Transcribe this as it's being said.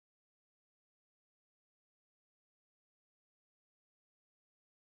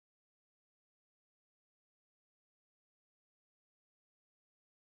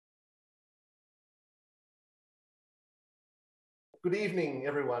Good evening,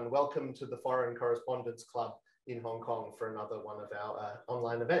 everyone. Welcome to the Foreign Correspondents Club in Hong Kong for another one of our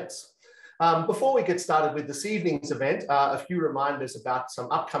online events. Before we get started with this evening's event, a few reminders about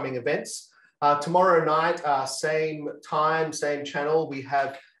some upcoming events. Tomorrow night, same time, same channel, we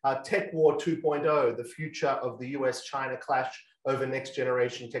have Tech War 2.0, the future of the US-China clash over next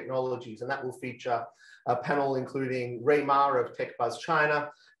generation technologies. And that will feature a panel including Ray Ma of Tech Buzz China,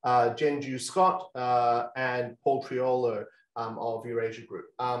 Jenju Scott, and Paul Triolo of Eurasia Group.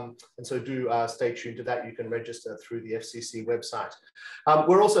 And so do stay tuned to that. You can register through the FCC website.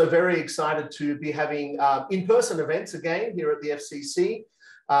 We're also very excited to be having in-person events again here at the FCC.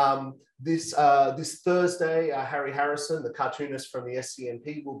 This Thursday, Harry Harrison, the cartoonist from the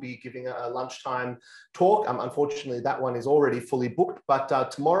SCNP, will be giving a lunchtime talk. Unfortunately, that one is already fully booked,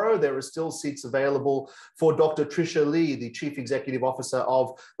 but tomorrow there are still seats available for Dr. Tricia Lee, the Chief Executive Officer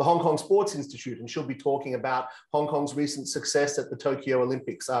of the Hong Kong Sports Institute, and she'll be talking about Hong Kong's recent success at the Tokyo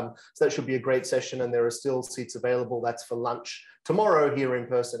Olympics. So that should be a great session, and there are still seats available. That's for lunch tomorrow here in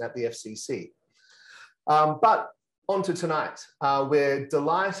person at the FCC. But on to tonight. We're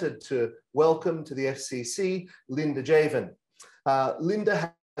delighted to welcome to the FCC Linda Jaivin.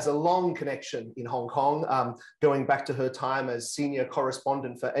 Linda has a long connection in Hong Kong, going back to her time as senior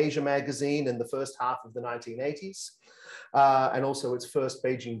correspondent for Asia magazine in the first half of the 1980s, and also its first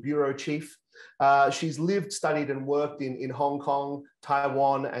Beijing bureau chief. She's lived, studied, and worked in Hong Kong,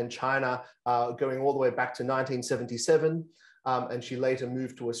 Taiwan, and China, going all the way back to 1977. And she later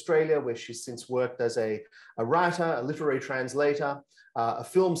moved to Australia, where she's since worked as a writer, a literary translator, a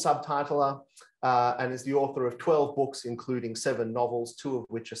film subtitler, and is the author of 12 books, including 7 novels, 2 of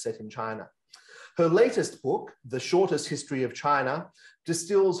which are set in China. Her latest book, The Shortest History of China,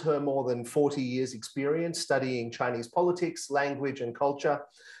 distills her more than 40 years' experience studying Chinese politics, language, and culture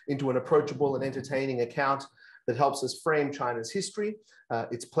into an approachable and entertaining account that helps us frame China's history,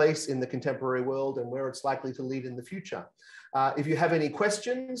 its place in the contemporary world, and where it's likely to lead in the future. If you have any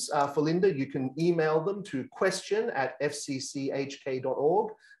questions for Linda, you can email them to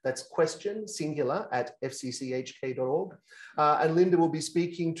question@fcchk.org. That's question, singular, @fcchk.org. And Linda will be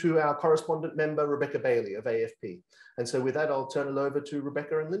speaking to our correspondent member, Rebecca Bailey of AFP. And so with that, I'll turn it over to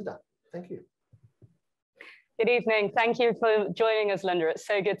Rebecca and Linda. Thank you. Good evening. Thank you for joining us, Linda. It's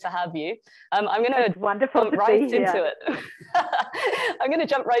so good to have you. I'm going to jump right into it. I'm going to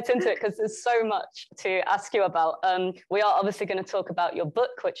jump right into it because there's so much to ask you about. We are obviously going to talk about your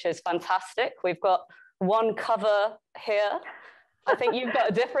book, which is fantastic. We've got one cover here. I think you've got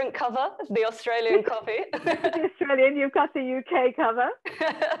a different cover, the Australian copy. The Australian, you've got the UK cover.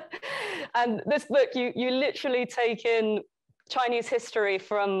 And this book, you literally take in Chinese history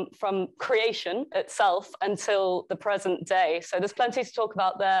from creation itself until the present day. So there's plenty to talk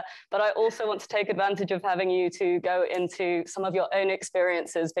about there, but I also want to take advantage of having you to go into some of your own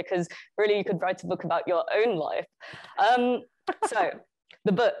experiences, because really you could write a book about your own life. So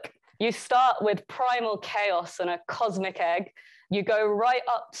the book, you start with primal chaos and a cosmic egg. You go right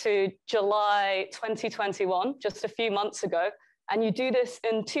up to July 2021, just a few months ago, and you do this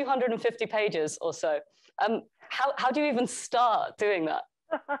in 250 pages or so. How do you even start doing that?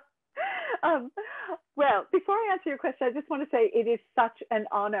 Well, before I answer your question, I just want to say it is such an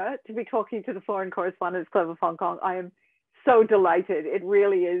honor to be talking to the Foreign Correspondents Club of Hong Kong. I am so delighted. It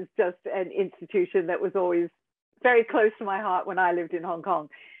really is just an institution that was always very close to my heart when I lived in Hong Kong.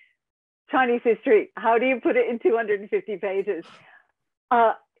 Chinese history, how do you put it in 250 pages?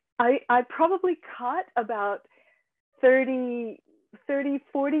 I probably cut about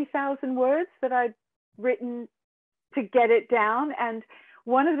 40,000 words that I'd written to get it down. And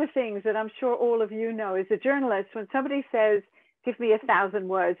one of the things that I'm sure all of you know as a journalist, when somebody says, give me 1,000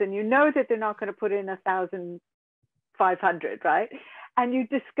 words, and you know that they're not going to put in 1,500, right? And you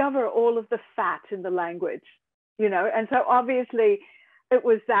discover all of the fat in the language, you know? And so obviously it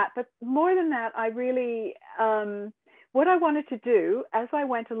was that, but more than that, I really, what I wanted to do as I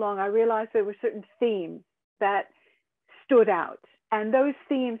went along, I realized there were certain themes that stood out, and those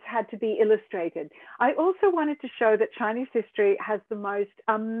themes had to be illustrated. I also wanted to show that Chinese history has the most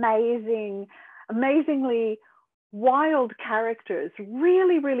amazingly wild characters,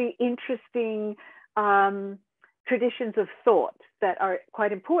 really, really interesting traditions of thought that are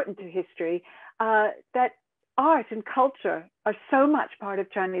quite important to history, that art and culture are so much part of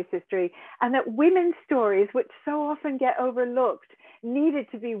Chinese history, and that women's stories, which so often get overlooked,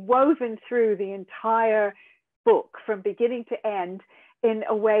 needed to be woven through the entire book from beginning to end in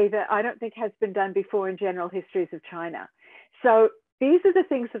a way that I don't think has been done before in general histories of China. So these are the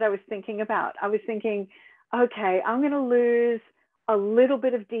things that I was thinking about. I was thinking, okay, I'm going to lose a little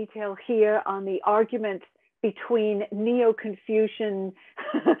bit of detail here on the arguments between Neo-Confucian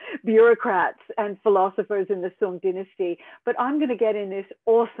bureaucrats and philosophers in the Song dynasty. But I'm going to get in this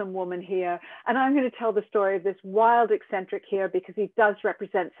awesome woman here, and I'm going to tell the story of this wild eccentric here, because he does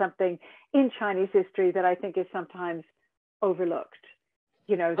represent something in Chinese history that I think is sometimes overlooked.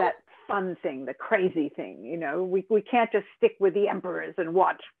 You know, that fun thing, the crazy thing. You know, we can't just stick with the emperors and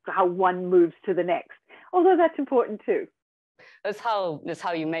watch how one moves to the next, although that's important too. That's how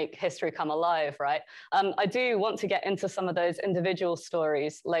you make history come alive, right? I do want to get into some of those individual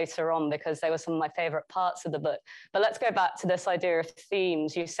stories later on, because they were some of my favorite parts of the book. But let's go back to this idea of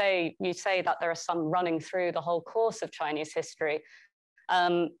themes. You say that there are some running through the whole course of Chinese history.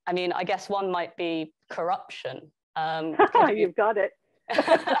 I mean, I guess one might be corruption. You've got it.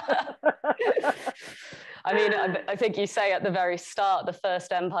 I mean, I think you say at the very start, the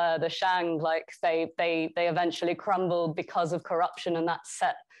first empire, the Shang, like they eventually crumbled because of corruption, and that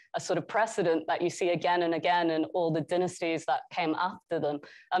set a sort of precedent that you see again and again in all the dynasties that came after them.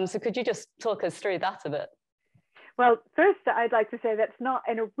 So could you just talk us through that a bit? Well, first, I'd like to say that's not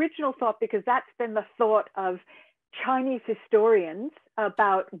an original thought, because that's been the thought of Chinese historians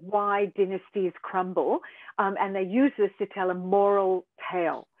about why dynasties crumble, and they use this to tell a moral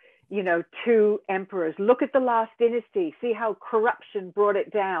tale. You know, two emperors. Look at the last dynasty. See how corruption brought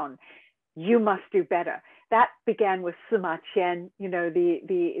it down. You must do better. That began with Sima Qian, you know,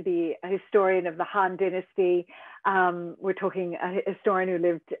 the historian of the Han dynasty. We're talking a historian who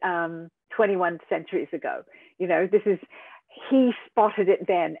lived 21 centuries ago. You know, he spotted it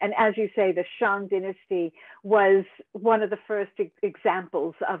then. And as you say, the Shang dynasty was one of the first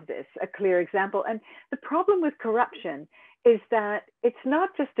examples of this, a clear example. And the problem with corruption is that it's not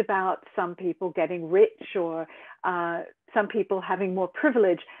just about some people getting rich or some people having more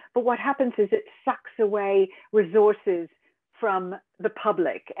privilege, but what happens is it sucks away resources from the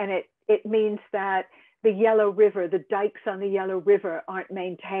public. And it means that the Yellow River, the dikes on the Yellow River aren't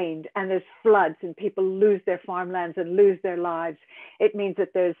maintained, and there's floods and people lose their farmlands and lose their lives. It means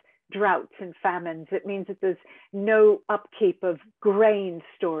that there's droughts and famines. It means that there's no upkeep of grain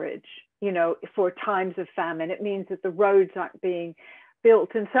storage, you know, for times of famine. It means that the roads aren't being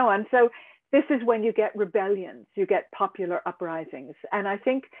built and so on. So this is when you get rebellions, you get popular uprisings. And I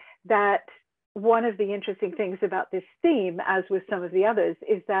think that one of the interesting things about this theme, as with some of the others,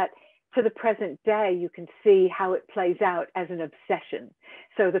 is that to the present day, you can see how it plays out as an obsession.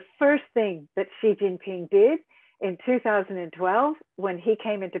 So the first thing that Xi Jinping did in 2012, when he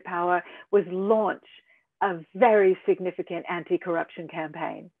came into power, was launch a very significant anti-corruption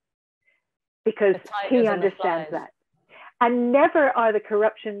campaign, because he understands that. And never are the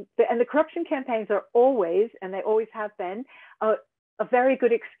corruption campaigns are always, and they always have been, a very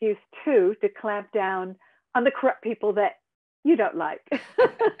good excuse too to clamp down on the corrupt people that you don't like.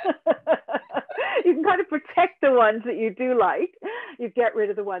 You can kind of protect the ones that you do like. You get rid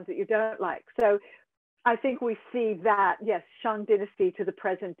of the ones that you don't like. So I think we see that, yes, Shang dynasty to the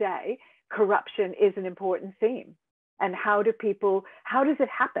present day, corruption is an important theme. And how does it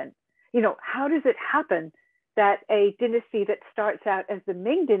happen? You know, how does it happen that a dynasty that starts out as the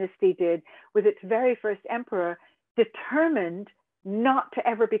Ming dynasty did, with its very first emperor, determined not to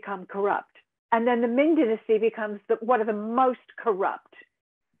ever become corrupt? And then the Ming dynasty becomes one of the most corrupt,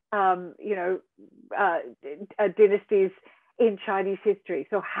 dynasties in Chinese history.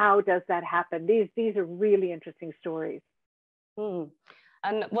 So how does that happen? These are really interesting stories.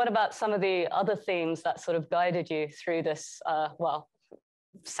 And what about some of the other themes that sort of guided you through this,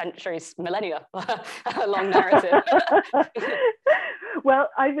 centuries, millennia long narrative? Well,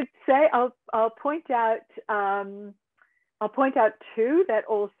 I would say I'll point out two that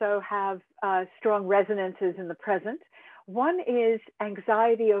also have strong resonances in the present. One is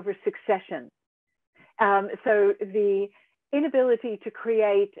anxiety over succession. So the inability to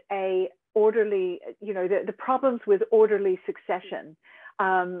create a orderly, the problems with orderly succession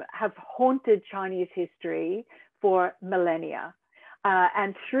have haunted Chinese history for millennia.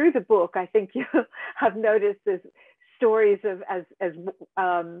 And through the book, I think you have noticed there's stories of, as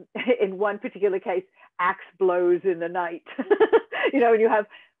in one particular case, axe blows in the night. And you have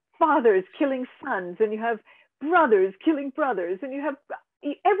fathers killing sons, and you have brothers killing brothers, and you have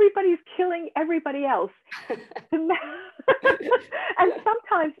everybody's killing everybody else. And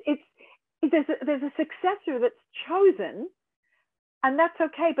sometimes there's a successor that's chosen, and that's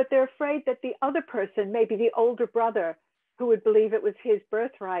okay, but they're afraid that the other person, maybe the older brother, who would believe it was his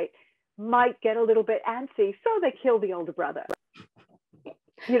birthright, might get a little bit antsy, so they kill the older brother.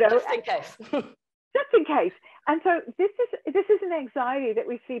 Just in case. Just in case. And so this is an anxiety that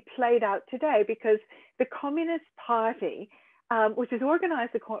we see played out today, because the Communist Party which is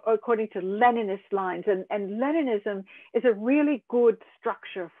organized according to Leninist lines. And Leninism is a really good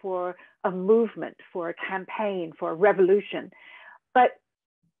structure for a movement, for a campaign, for a revolution. But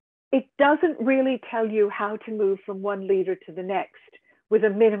it doesn't really tell you how to move from one leader to the next with a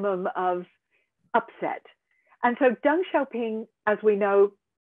minimum of upset. And so Deng Xiaoping, as we know,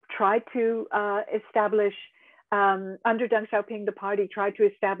 tried to establish, under Deng Xiaoping, the party tried to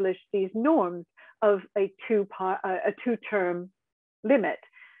establish these norms of a two-term limit,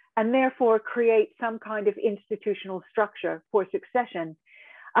 and therefore create some kind of institutional structure for succession.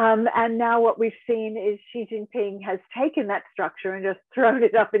 And now what we've seen is Xi Jinping has taken that structure and just thrown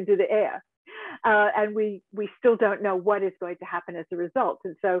it up into the air. And we still don't know what is going to happen as a result.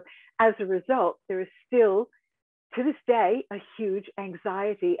 And so as a result, there is still, to this day, a huge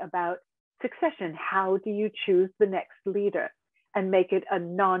anxiety about succession. How do you choose the next leader and make it a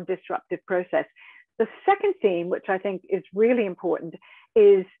non-disruptive process? The second theme, which I think is really important,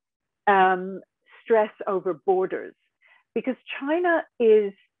 is stress over borders. Because China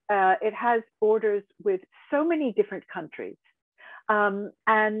is, it has borders with so many different countries.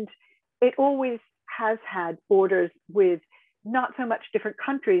 And it always has had borders with not so much different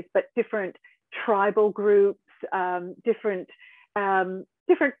countries, but different tribal groups, different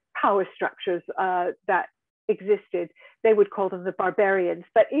power structures that existed. They would call them the barbarians.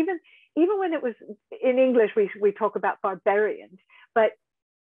 But even when it was in English, we talk about barbarians, but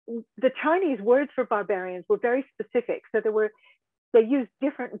the Chinese words for barbarians were very specific. So they used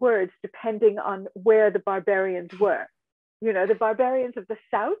different words depending on where the barbarians were. You know, the barbarians of the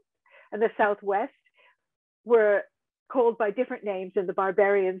South and the Southwest were called by different names than the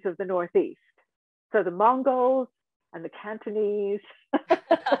barbarians of the Northeast. So the Mongols and the Cantonese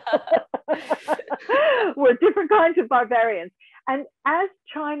were different kinds of barbarians. And as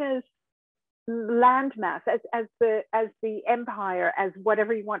China's landmass, as the empire, as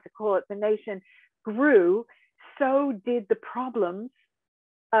whatever you want to call it, the nation grew, so did the problems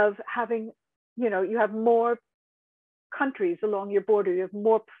of having, you know, you have more countries along your border, you have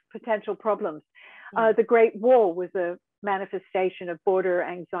more potential problems. The Great Wall was a manifestation of border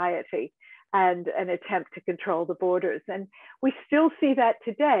anxiety and an attempt to control the borders. And we still see that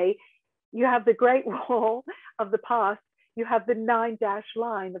today. You have the Great Wall of the past, you have the 9-dash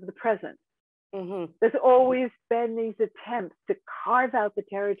line of the present. Mm-hmm. There's always been these attempts to carve out the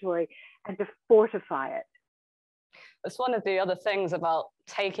territory and to fortify it. That's one of the other things about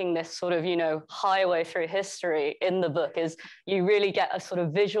taking this sort of, you know, highway through history in the book, is you really get a sort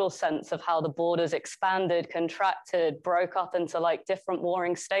of visual sense of how the borders expanded, contracted, broke up into like different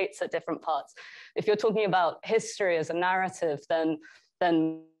warring states at different parts. If you're talking about history as a narrative, then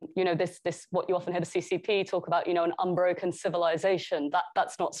you know, this what you often hear the CCP talk about, you know, an unbroken civilization.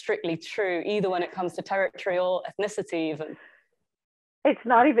 That's not strictly true either when it comes to territory or ethnicity even. It's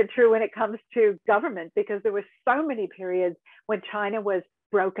not even true when it comes to government, because there were so many periods when China was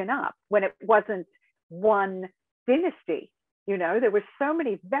broken up, when it wasn't one dynasty. You know, there were so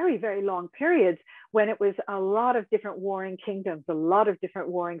many very, very long periods when it was a lot of different warring kingdoms, a lot of different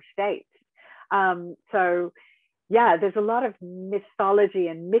warring states. So yeah, there's a lot of mythology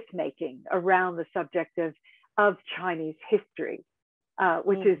and myth making around the subject of Chinese history,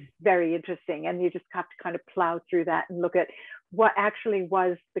 which is very interesting. And you just have to kind of plow through that and look at what actually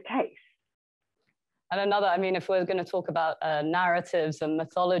was the case. And another, I mean, if we're going to talk about narratives and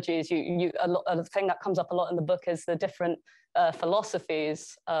mythologies, a thing that comes up a lot in the book is the different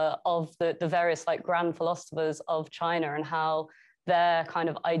philosophies of the various like grand philosophers of China, and how their kind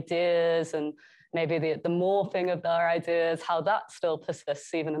of ideas and maybe the morphing of their ideas, how that still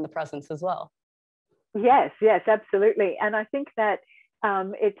persists even in the present as well. Yes, absolutely. And I think that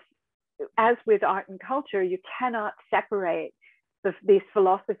it's, as with art and culture, you cannot separate these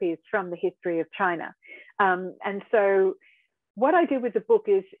philosophies from the history of China. And so what I do with the book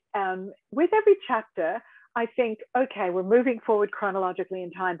is, with every chapter, I think, okay, we're moving forward chronologically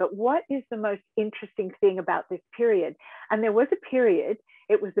in time, but what is the most interesting thing about this period? And there was a period,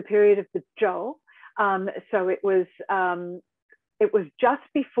 it was the period of the Zhou. So it was just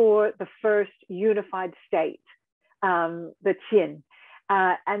before the first unified state, the Qin.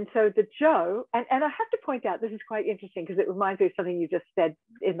 And so the Zhou, and I have to point out, this is quite interesting because it reminds me of something you just said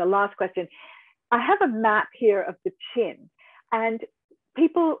in the last question. I have a map here of the Qin, and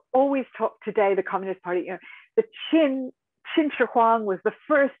people always talk today, the Communist Party, you know, the Qin Shi Huang was the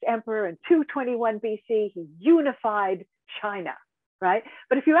first emperor in 221 BC. He unified China, right?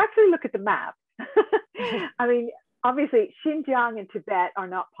 But if you actually look at the map, I mean, obviously Xinjiang and Tibet are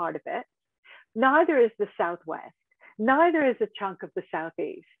not part of it. Neither is the Southwest. Neither is a chunk of the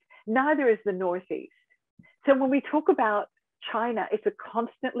Southeast. Neither is the Northeast. So when we talk about China, it's a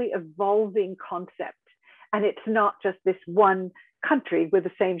constantly evolving concept. And it's not just this one country with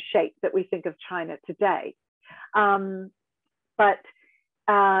the same shape that we think of China today.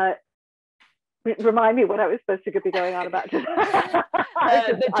 Remind me what I was supposed to be going on about. The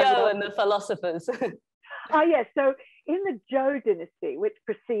Zhou and the philosophers. Yes. So in the Zhou dynasty, which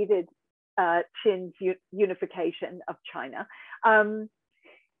preceded Qin's unification of China,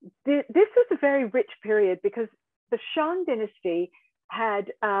 this was a very rich period because the Shang dynasty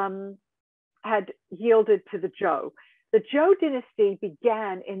had yielded to the Zhou. The Zhou dynasty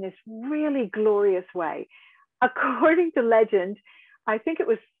began in this really glorious way. According to legend, I think it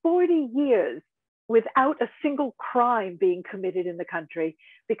was 40 years without a single crime being committed in the country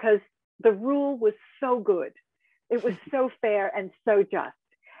because the rule was so good. It was so fair and so just.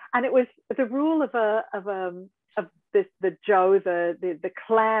 And it was the rule of the Zhou, the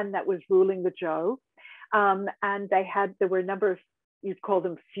clan that was ruling the Zhou. And there were a number of, you'd call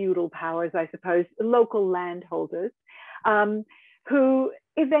them feudal powers, I suppose, local landholders, who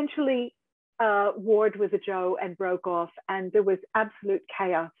eventually warred with the Zhou and broke off, and there was absolute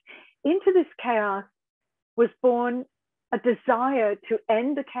chaos. Into this chaos was born a desire to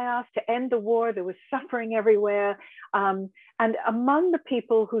end the chaos, to end the war. There was suffering everywhere. And among the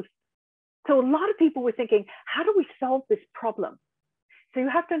people so a lot of people were thinking, how do we solve this problem? So you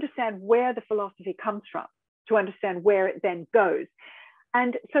have to understand where the philosophy comes from to understand where it then goes.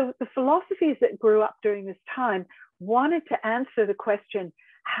 And so the philosophies that grew up during this time wanted to answer the question,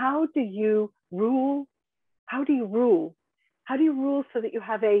 how do you rule? How do you rule? How do you rule so that you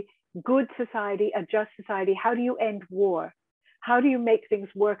have a good society, a just society? How do you end war? How do you make things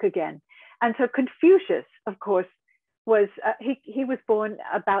work again? And so Confucius, of course, was, he was born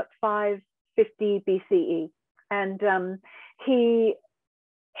about 550 BCE. And he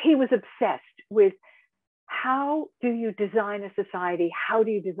was obsessed with how do you design a society? How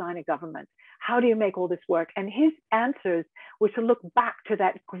do you design a government? How do you make all this work? And his answers were to look back to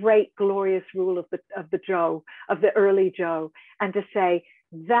that great, glorious rule of the Zhou, of the early Zhou, and to say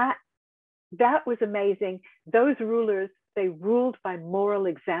that was amazing. Those rulers, they ruled by moral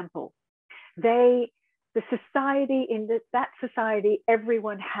example. The society, that society,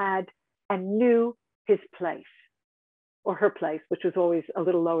 everyone had and knew his place, or her place, which was always a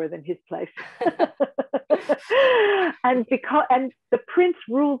little lower than his place. and the prince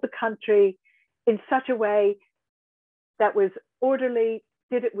ruled the country in such a way that was orderly,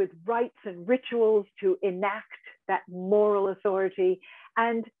 did it with rites and rituals to enact that moral authority.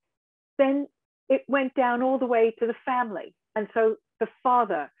 And then it went down all the way to the family. And so the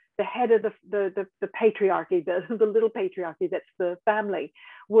father, the head of the patriarchy, the little patriarchy that's the family,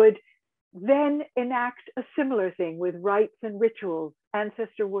 would then enact a similar thing with rites and rituals,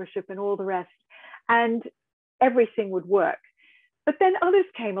 ancestor worship and all the rest, and everything would work. But then others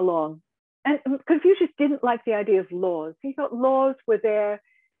came along, and Confucius didn't like the idea of laws. He thought laws were there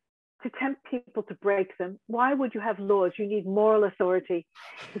to tempt people to break them. Why would you have laws? You need moral authority.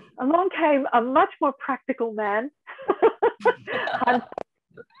 Along came a much more practical man, and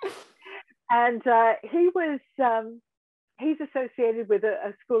he's associated with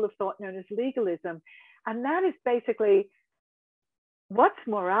a school of thought known as legalism. And that is basically, what's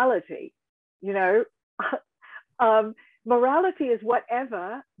morality? Morality is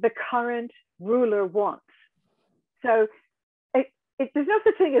whatever the current ruler wants. So there's no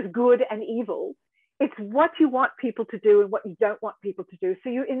such thing as good and evil. It's what you want people to do and what you don't want people to do.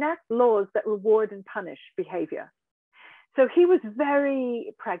 So you enact laws that reward and punish behavior. So he was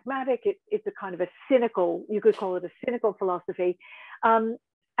very pragmatic. It's a kind of a cynical, you could call it a cynical philosophy. And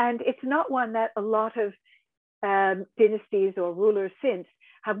it's not one that a lot of dynasties or rulers since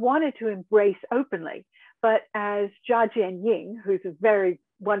have wanted to embrace openly. But as Jia Jianying, who's a very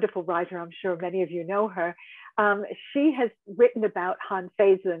wonderful writer, I'm sure many of you know her, she has written about Han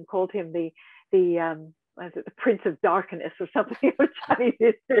Feizi and called him the Prince of Darkness or something of Chinese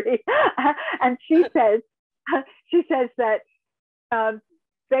history. And she says that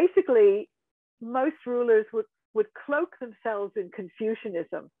basically most rulers would cloak themselves in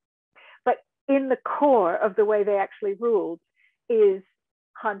Confucianism, but in the core of the way they actually ruled is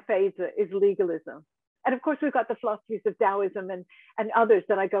Han Feizi, is legalism. And of course, we've got the philosophies of Taoism and others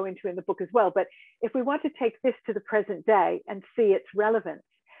that I go into in the book as well. But if we want to take this to the present day and see its relevance,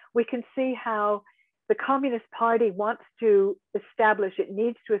 we can see how the Communist Party wants to establish, it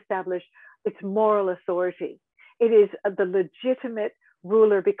needs to establish its moral authority. It is the legitimate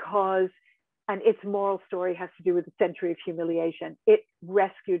ruler because, and its moral story has to do with the century of humiliation. It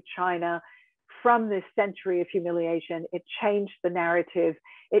rescued China from this century of humiliation. It changed the narrative.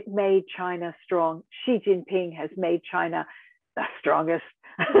 It made China strong. Xi Jinping has made China the strongest.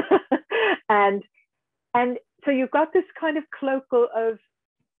 and so you've got this kind of cloak of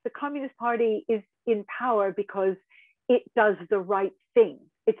the Communist Party is in power because it does the right thing.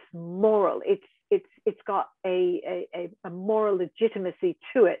 It's moral. It's got a moral legitimacy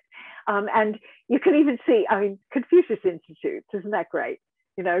to it. And you can even see, I mean, Confucius Institutes, isn't that great?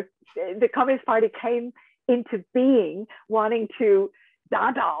 You know, the Communist Party came into being wanting to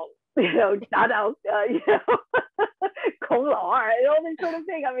dadao, Kong Lao, all this sort of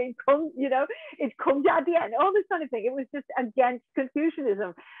thing. I mean, it's Kong Jia Dian, all this kind of thing. It was just against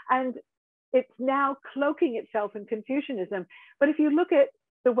Confucianism. And it's now cloaking itself in Confucianism. But if you look at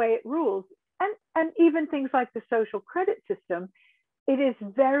the way it rules, and even things like the social credit system, it is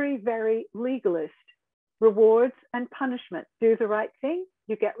very, very legalist. Rewards and punishment. Do the right thing,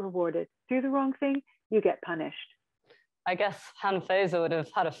 you get rewarded. Do the wrong thing, you get punished. I guess Han Feizer would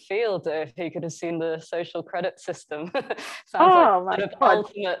have had a field day if he could have seen the social credit system. Sounds like sort of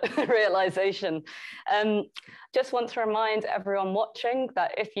ultimate realization. Just want to remind everyone watching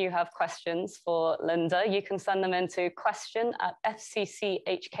that if you have questions for Linda, you can send them into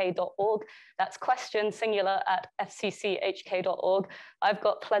question@fcchk.org. That's question singular @fcchk.org. I've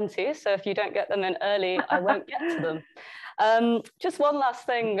got plenty, so if you don't get them in early, I won't get to them. Just one last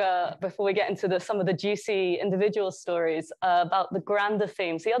thing before we get into some of the juicy individual stories about the grander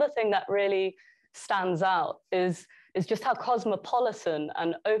themes. The other thing that really stands out is just how cosmopolitan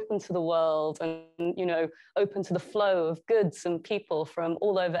and open to the world and, you know, open to the flow of goods and people from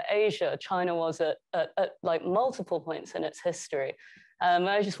all over Asia China was at like multiple points in its history.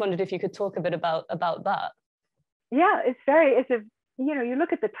 I just wondered if you could talk a bit about that. Yeah, you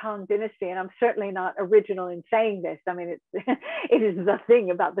look at the Tang Dynasty, and I'm certainly not original in saying this. I mean, it is the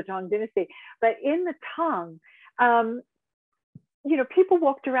thing about the Tang Dynasty. But in the Tang, people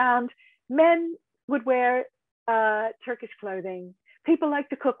walked around. Men would wear Turkish clothing. People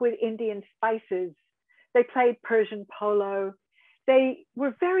liked to cook with Indian spices. They played Persian polo. They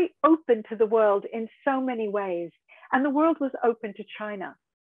were very open to the world in so many ways. And the world was open to China.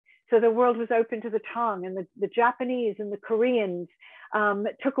 So the world was open to the Tang, and the Japanese and the Koreans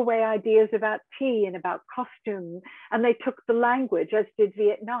took away ideas about tea and about costume, and they took the language, as did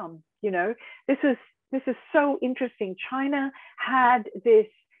Vietnam. You know, this is so interesting. China had this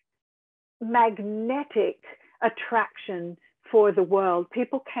magnetic attraction for the world.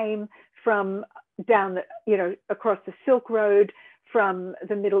 People came from across the Silk Road, from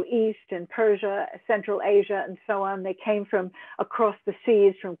the Middle East and Persia, Central Asia, and so on. They came from across the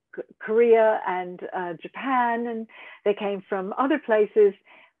seas, from Korea and Japan, and they came from other places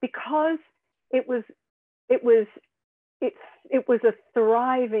because it was a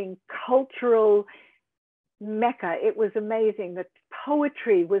thriving cultural mecca. It was amazing that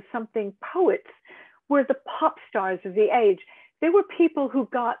poetry was something. Poets were the pop stars of the age. There were people who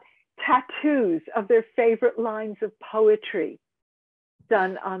got tattoos of their favorite lines of poetry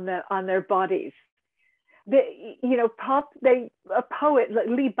done on their bodies. A poet,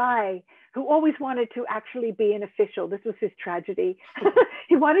 Li Bai, who always wanted to actually be an official. This was his tragedy.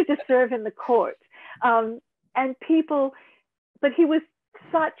 He wanted to serve in the court, but he was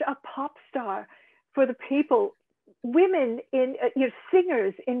such a pop star for the people. Women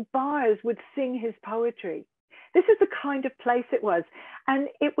singers in bars would sing his poetry. This is the kind of place it was, and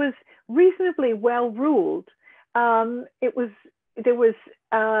it was reasonably well ruled. There was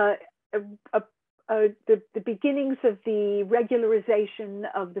the beginnings of the regularization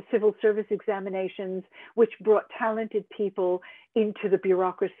of the civil service examinations, which brought talented people into the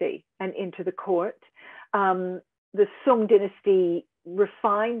bureaucracy and into the court. The Song dynasty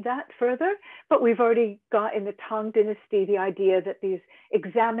refined that further, but we've already got in the Tang dynasty the idea that these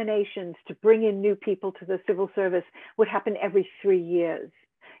examinations to bring in new people to the civil service would happen every 3 years.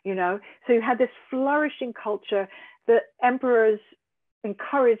 So you had this flourishing culture. The emperors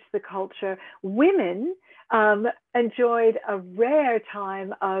encouraged the culture. Women enjoyed a rare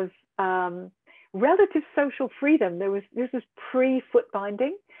time of relative social freedom. This was pre-foot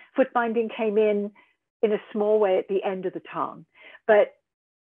binding. Foot binding came in a small way at the end of the Tang, but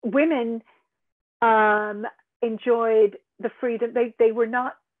women enjoyed the freedom. They were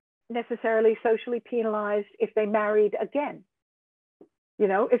not necessarily socially penalized if they married again,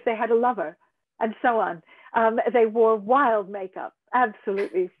 if they had a lover, and so on. They wore wild makeup,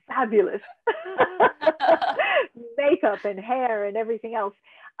 absolutely fabulous makeup and hair and everything else.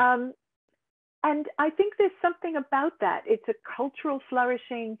 And I think there's something about that. It's a cultural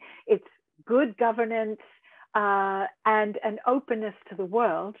flourishing, it's good governance, and an openness to the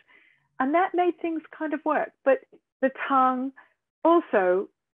world. And that made things kind of work. But the Tang also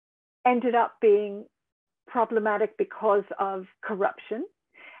ended up being problematic because of corruption.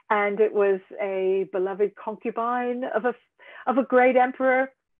 And it was a beloved concubine of a great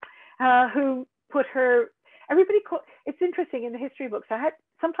emperor who put her, it's interesting in the history books.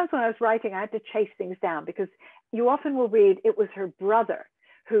 Sometimes when I was writing, I had to chase things down because you often will read it was her brother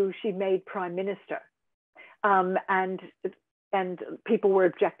who she made prime minister. And people were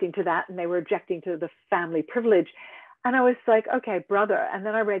objecting to that, and they were objecting to the family privilege. And I was like, okay, brother. And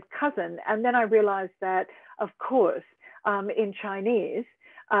then I read cousin. And then I realized that, of course, in Chinese,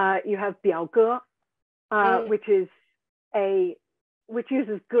 you have 表哥, which uses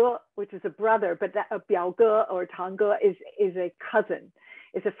ge, which is a brother, but that a 表哥 or 堂哥 is a cousin,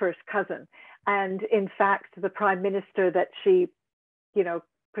 is a first cousin. And in fact, the prime minister that she,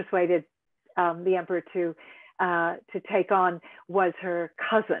 persuaded the emperor to take on was her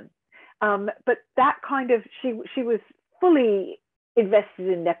cousin. But that kind of, she was fully invested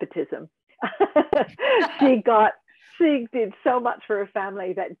in nepotism. She did so much for her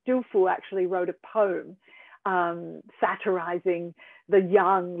family that Du Fu actually wrote a poem satirizing the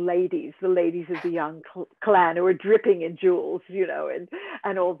young ladies, the ladies of the young clan who were dripping in jewels,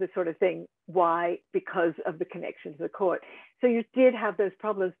 and all this sort of thing. Why? Because of the connection to the court. So you did have those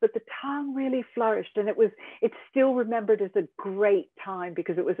problems, but the Tang really flourished, and it's still remembered as a great time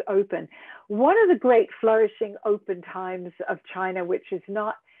because it was open. One of the great flourishing open times of China, which is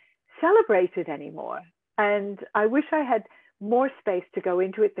not celebrated anymore, and I wish I had more space to go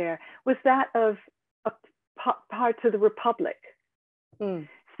into it there, was that of parts of the Republic.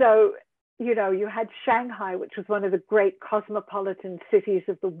 So, you had Shanghai, which was one of the great cosmopolitan cities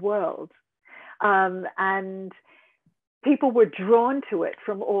of the world. And people were drawn to it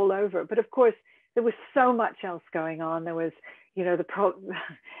from all over. But of course, there was so much else going on. There was, there was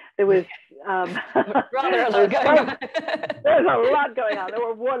rather a lot going on. There was a lot going on. There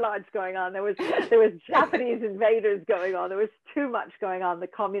were warlords going on. There was Japanese invaders going on. There was too much going on. The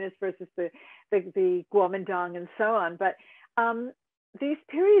communists versus the Kuomintang and so on. But these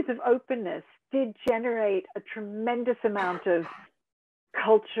periods of openness did generate a tremendous amount of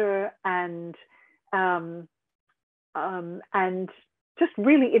culture and just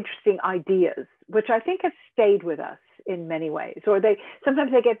really interesting ideas, which I think have stayed with us in many ways. Or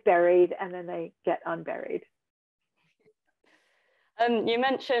sometimes they get buried and then they get unburied. You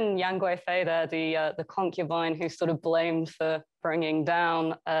mentioned Yang Guifei there, the concubine who's sort of blamed for bringing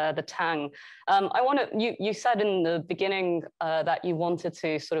down the Tang. You said in the beginning that you wanted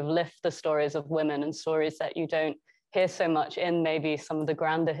to sort of lift the stories of women and stories that you don't hear so much in maybe some of the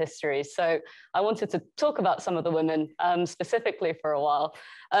grander histories. So I wanted to talk about some of the women specifically for a while.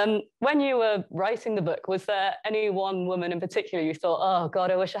 When you were writing the book, was there any one woman in particular you thought, oh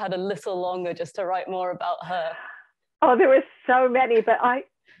God, I wish I had a little longer just to write more about her? Oh, there were so many, but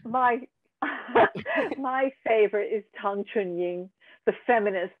my favorite is Tang Chunying, the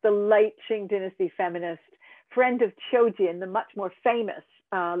feminist, the late Qing dynasty feminist, friend of Qiujin, the much more famous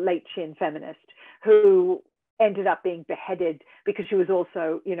late Qin feminist, who ended up being beheaded because she was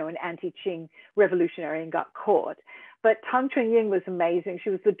also, an anti-Qing revolutionary and got caught. But Tang Chunying was amazing. She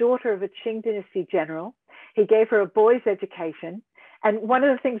was the daughter of a Qing dynasty general. He gave her a boy's education. And one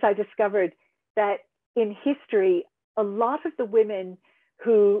of the things I discovered that in history, a lot of the women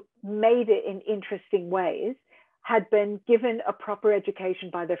who made it in interesting ways had been given a proper education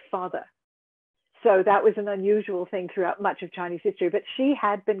by their father. So that was an unusual thing throughout much of Chinese history, but she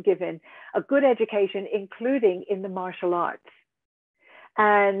had been given a good education, including in the martial arts.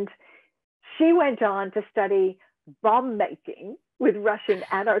 And she went on to study bomb making with Russian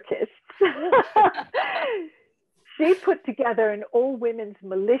anarchists. She put together an all-women's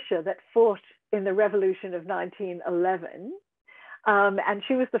militia that fought in the revolution of 1911. And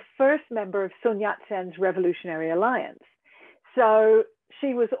she was the first member of Sun Yat-sen's Revolutionary Alliance. So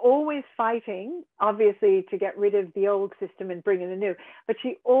she was always fighting, obviously, to get rid of the old system and bring in the new, but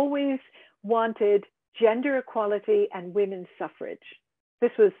she always wanted gender equality and women's suffrage.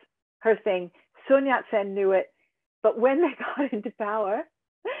 This was her thing. Sun Yat-sen knew it, but when they got into power,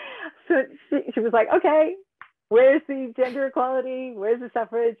 so she was like, okay, where's the gender equality? Where's the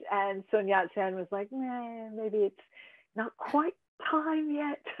suffrage? And Sun Yat-sen was like, nah, maybe it's not quite time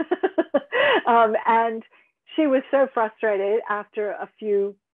yet. And she was so frustrated after a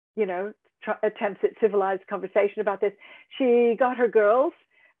few, attempts at civilized conversation about this. She got her girls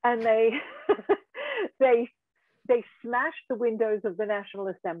and they smashed the windows of the National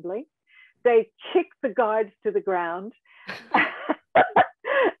Assembly. They kicked the guards to the ground.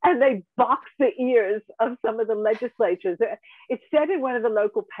 And they boxed the ears of some of the legislatures. It said in one of the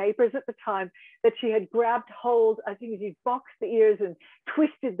local papers at the time that she had grabbed hold, I think she boxed the ears and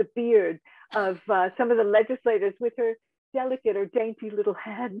twisted the beard some of the legislators with her delicate or dainty little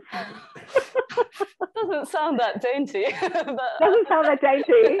hands. Doesn't sound that dainty. Doesn't sound that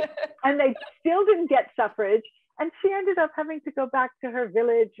dainty. And they still didn't get suffrage. And she ended up having to go back to her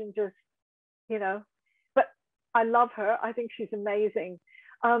village and just, you know, but I love her. I think she's amazing.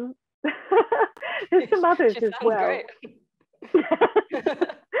 There's some others as well. Great.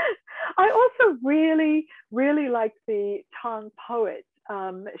 I also really, really like the Tang poet,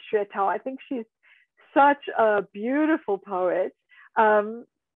 Xue Tao. I think she's such a beautiful poet.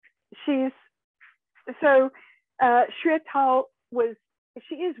 Xue Tao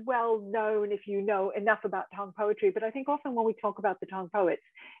she is well known if you know enough about Tang poetry, but I think often when we talk about the Tang poets,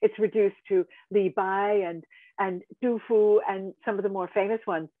 it's reduced to Li Bai and Du Fu and some of the more famous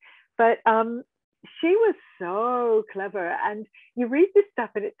ones. But she was so clever, and you read this stuff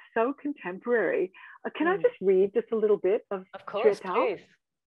and it's so contemporary. Can I just read just a little bit of course, Xue Tao? Please.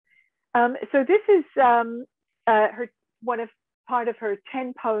 So this is part of her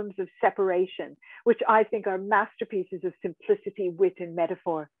 10 poems of separation, which I think are masterpieces of simplicity, wit, and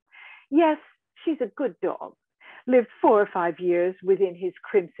metaphor. Yes, she's a good dog, lived 4 or 5 years within his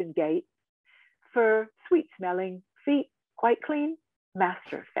crimson gate. Fur sweet smelling, feet quite clean,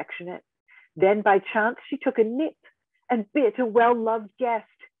 master affectionate. Then by chance she took a nip and bit a well-loved guest.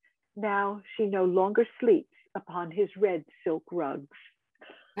 Now she no longer sleeps upon his red silk rugs.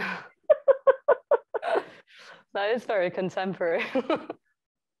 That is very contemporary.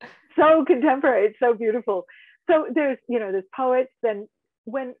 So contemporary, it's so beautiful. So there's poets, and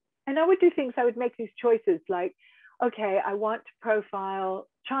I would do things, I would make these choices like, okay, I want to profile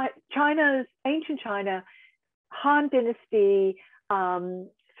China's ancient China, Han Dynasty,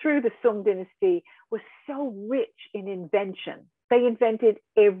 through the Song Dynasty was so rich in invention. They invented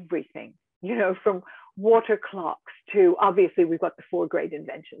everything, from water clocks to, obviously we've got the 4 great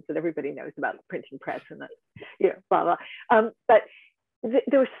inventions that everybody knows about, the printing press and blah, blah. But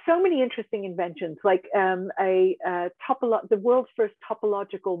there were so many interesting inventions, like the world's first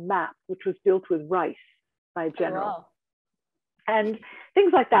topological map, which was built with rice by a general. Oh, wow. And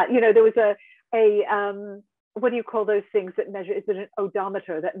things like that. There was a what do you call those things that measure? Is it an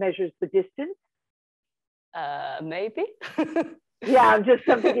odometer that measures the distance? Maybe. Yeah, I'm just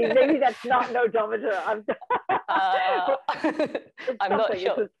thinking maybe that's not an odometer. I'm not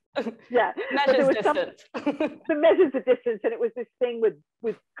sure. Yeah, measures distance. It measures the distance, and it was this thing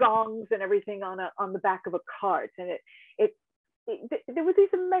with gongs and everything on the back of a cart, and there were these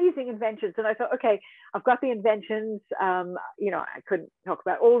amazing inventions, and I thought, okay, I've got the inventions. I couldn't talk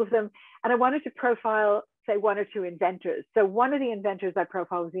about all of them, and I wanted to profile, say, 1 or 2 inventors. So one of the inventors I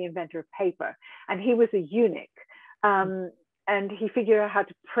profiled was the inventor of paper, and he was a eunuch, and he figured out how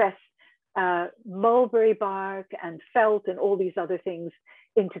to press mulberry bark and felt and all these other things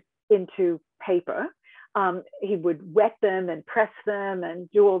into paper. He would wet them and press them and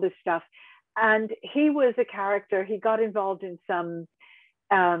do all this stuff. And he was a character. He got involved in some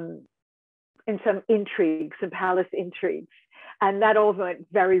intrigues, some palace intrigues, and that all went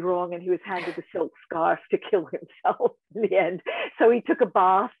very wrong. And he was handed a silk scarf to kill himself in the end. So he took a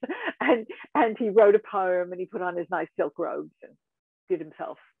bath and he wrote a poem and he put on his nice silk robes and did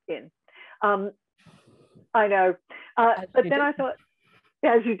himself in. I know, but then I thought,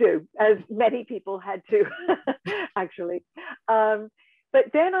 as you do, as many people had to, actually. But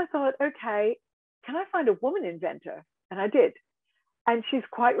then I thought, okay, can I find a woman inventor? And I did. And she's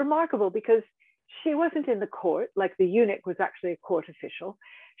quite remarkable because she wasn't in the court, like the eunuch was actually a court official.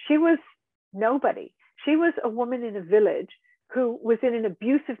 She was nobody. She was a woman in a village who was in an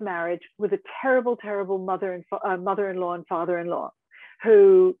abusive marriage with a terrible, terrible mother-in-law and father-in-law,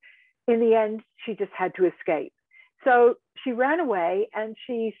 who in the end, she just had to escape. So she ran away, and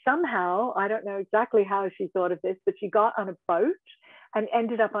she somehow, I don't know exactly how she thought of this, but she got on a boat and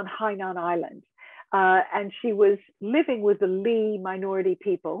ended up on Hainan Island. And she was living with the Li minority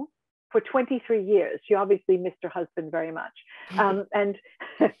people for 23 years. She obviously missed her husband very much. And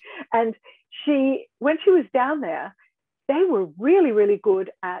when she was down there, they were really, really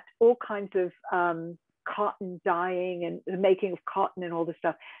good at all kinds of cotton dyeing and the making of cotton and all this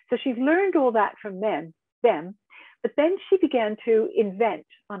stuff. So she's learned all that from them. But then she began to invent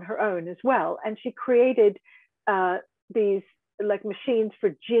on her own as well. And she created these like machines for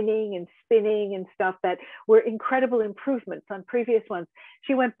ginning and spinning and stuff that were incredible improvements on previous ones.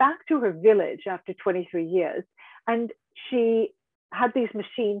 She went back to her village after 23 years, and she had these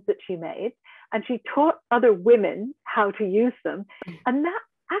machines that she made, and she taught other women how to use them. And that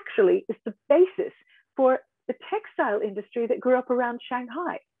actually is the basis for the textile industry that grew up around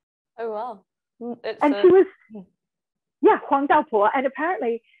Shanghai. Oh, wow. She was, Huang Daopo. And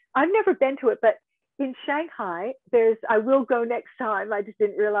apparently I've never been to it, but in Shanghai, I will go next time. I just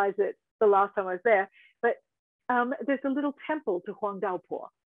didn't realize it the last time I was there. But there's a little temple to Huang Daopo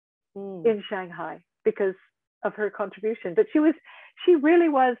in Shanghai because of her contribution. But she really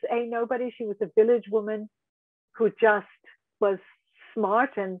was a nobody. She was a village woman who just was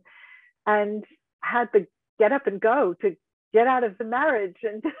smart and had the get up and go to get out of the marriage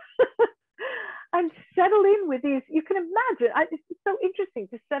and and settle in with these. You can imagine, it's so interesting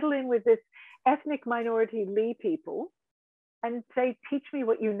to settle in with this ethnic minority Li people and say, teach me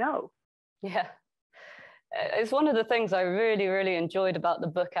what you know. Yeah. It's one of the things I really, really enjoyed about the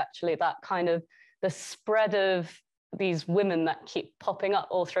book, actually, that kind of the spread of these women that keep popping up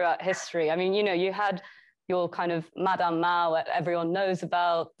all throughout history. I mean, you know, you had your kind of Madame Mao that everyone knows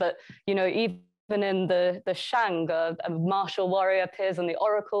about, but, you know, even in the Shang, a martial warrior appears on the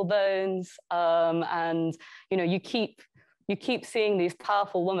oracle bones, and, you know, you keep seeing these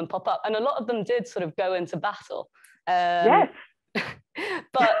powerful women pop up, and a lot of them did sort of go into battle. Yes.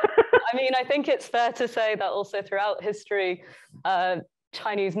 But I mean, I think it's fair to say that also throughout history,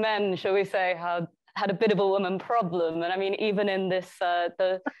 Chinese men, shall we say, had a bit of a woman problem. And I mean, even in this,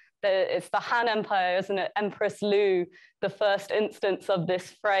 it's the Han Empire, isn't it? Empress Lu, the first instance of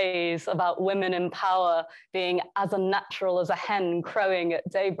this phrase about women in power being as unnatural as a hen crowing at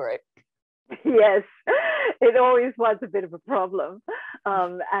daybreak. Yes, it always was a bit of a problem,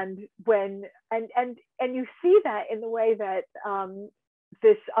 and you see that in the way that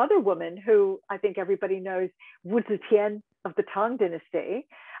this other woman, who I think everybody knows, Wu Zetian of the Tang Dynasty,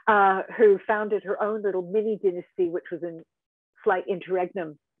 who founded her own little mini dynasty, which was in slight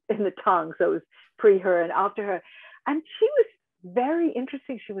interregnum in the Tang, so it was pre her and after her, and she was very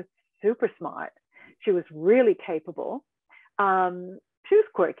interesting. She was super smart. She was really capable. She was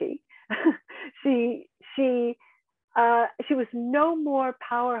quirky. She was no more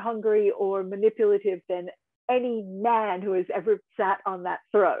power hungry or manipulative than any man who has ever sat on that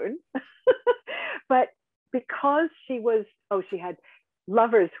throne. But because she had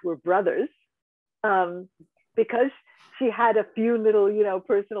lovers who were brothers, because she had a few little, you know,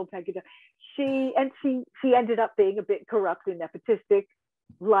 personal packages, she ended up being a bit corrupt and nepotistic,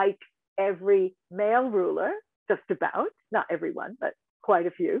 like every male ruler, just about, not everyone, but quite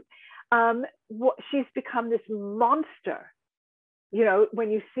a few. She's become this monster. You know, when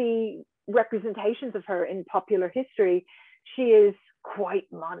you see representations of her in popular history, she is quite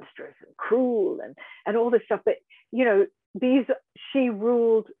monstrous and cruel and all this stuff. But, you know, she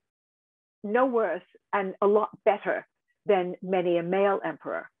ruled no worse and a lot better than many a male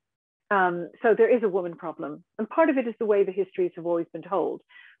emperor. So there is a woman problem. And part of it is the way the histories have always been told.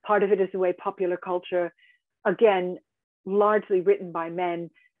 Part of it is the way popular culture, again, largely written by men,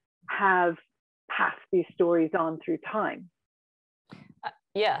 have passed these stories on through time.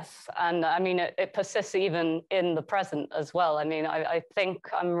 Yes, and I mean, it persists even in the present as well. I mean, I think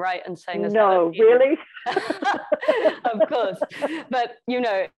I'm right in saying this. No, really? Of course. But, you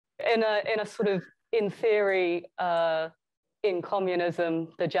know, in a sort of, in theory, in communism,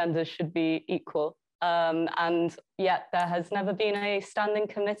 the genders should be equal. And yet there has never been a standing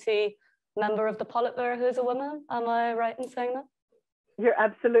committee member of the Politburo who is a woman. Am I right in saying that? You're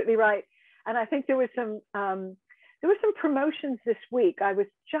absolutely right. And I think there were some promotions this week. I was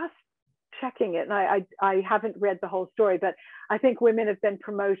just checking it, and I haven't read the whole story, but I think women have been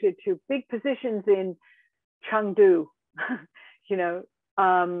promoted to big positions in Chengdu. You know,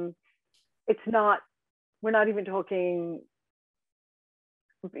 we're not even talking,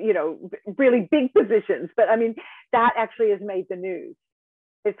 you know, really big positions, but I mean, that actually has made the news.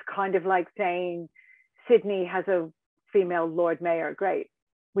 It's kind of like saying Sydney has a female Lord Mayor. Great,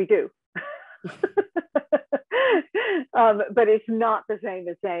 we do. But it's not the same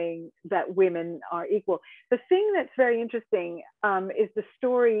as saying that women are equal. The thing that's very interesting is the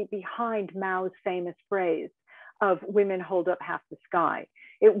story behind Mao's famous phrase of women hold up half the sky.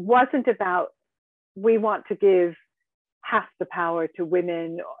 It wasn't about, we want to give half the power to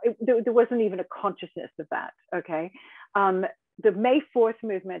women. There wasn't even a consciousness of that, okay? The May 4th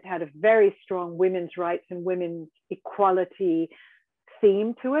movement had a very strong women's rights and women's equality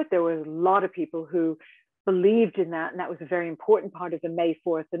theme to it. There were a lot of people who believed in that, and that was a very important part of the May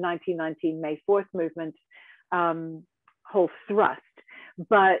 4th, the 1919 May 4th movement whole thrust.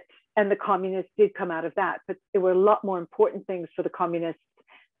 And the communists did come out of that, but there were a lot more important things for the communists,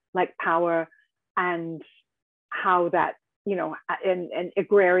 like power and how that, you know, and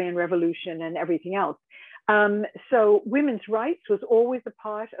agrarian revolution and everything else. So women's rights was always a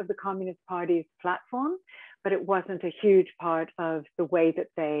part of the Communist Party's platform, but it wasn't a huge part of the way that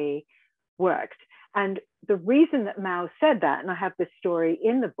they worked. And the reason that Mao said that, and I have this story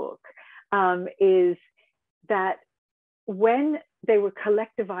in the book, is that when they were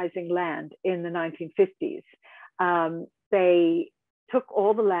collectivizing land in the 1950s, they took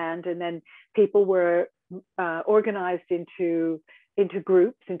all the land, and then people were organized into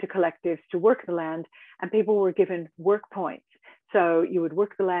groups, into collectives to work the land, and people were given work points. So you would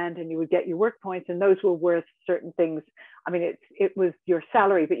work the land and you would get your work points, and those were worth certain things. I mean, it was your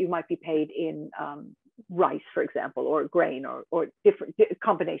salary, but you might be paid in rice, for example, or grain, or different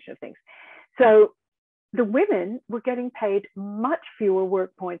combination of things. So the women were getting paid much fewer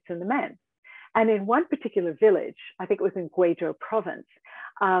work points than the men. And in one particular village, I think it was in Guizhou province,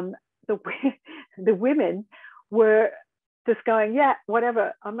 the women were just going, yeah,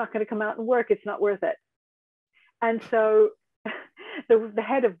 whatever, I'm not going to come out and work, it's not worth it. And so the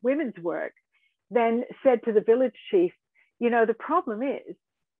head of women's work then said to the village chief, you know, the problem is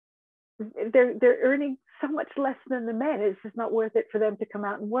they're earning so much less than the men, it's just not worth it for them to come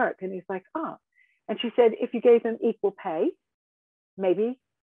out and work. And he's like, oh. And she said, if you gave them equal pay, maybe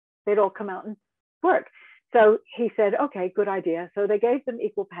they'd all come out and work. So he said, okay, good idea. So they gave them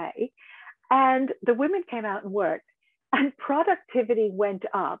equal pay, and the women came out and worked, and productivity went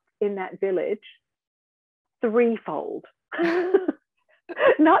up in that village threefold.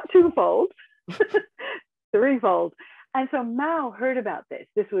 Not twofold, threefold. And so Mao heard about this.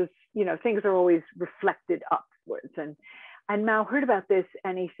 This was, you know, things are always reflected upwards. And Mao heard about this,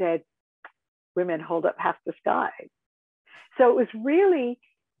 and he said, women hold up half the sky. So it was really,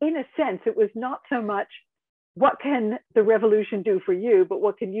 in a sense, it was not so much what can the revolution do for you, but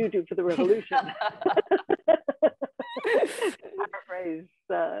what can you do for the revolution? Paraphrase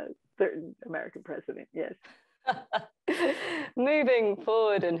certain American president, yes. Moving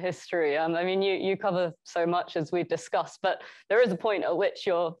forward in history, I mean, you cover so much as we've discussed, but there is a point at which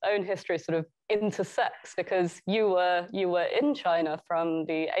your own history sort of intersects, because you were in China from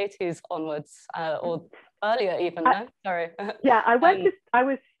the 80s onwards, or earlier even. No? Sorry. Yeah, I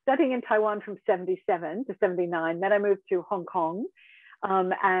was studying in Taiwan from 77 to 79. Then I moved to Hong Kong,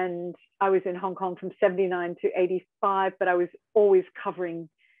 and I was in Hong Kong from 79 to 85. But I was always covering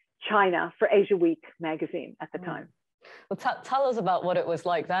China for Asia Week magazine at the time. Well, tell us about what it was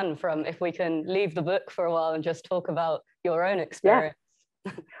like then, from, if we can leave the book for a while and just talk about your own experience.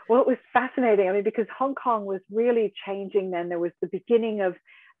 Yeah. Well, it was fascinating. I mean, because Hong Kong was really changing then. There was the beginning of,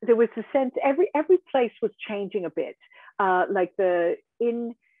 there was a sense, every place was changing a bit. Like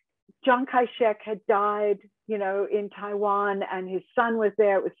Chiang Kai-shek had died, you know, in Taiwan, and his son was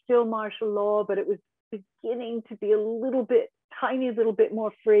there. It was still martial law, but it was beginning to be a little bit, tiny little bit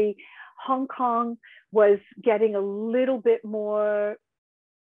more free. Hong Kong was getting a little bit more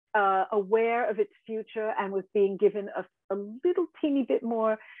aware of its future, and was being given a little teeny bit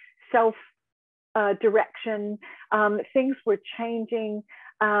more self direction. Things were changing.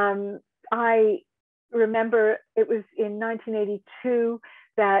 I remember it was in 1982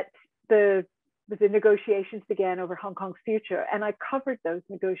 that the negotiations began over Hong Kong's future, and I covered those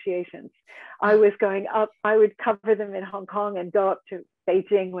negotiations. I was going up, I would cover them in Hong Kong and go up to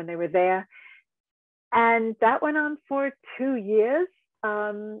Beijing when they were there. And that went on for 2 years.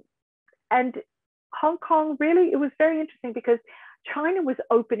 And Hong Kong, really, it was very interesting because China was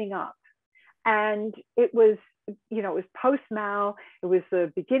opening up, and it was, you know, it was post-Mao, it was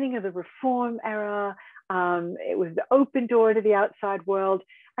the beginning of the reform era, it was the open door to the outside world,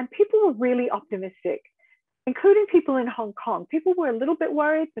 and people were really optimistic, including people in Hong Kong. People were a little bit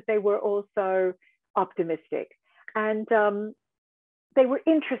worried, but they were also optimistic, and they were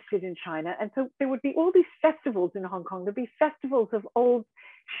interested in China. And so there would be all these festivals in Hong Kong. There'd be festivals of old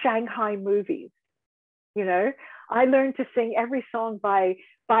Shanghai movies. You know, I learned to sing every song by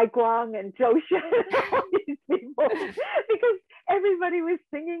Guang and Zhou Shen and all these people because everybody was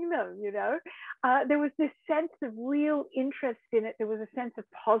singing them, you know. There was this sense of real interest in it. There was a sense of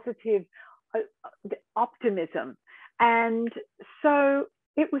positive optimism. And so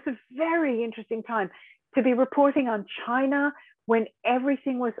it was a very interesting time to be reporting on China when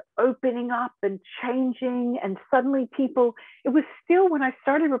everything was opening up and changing, and suddenly people, it was still, when I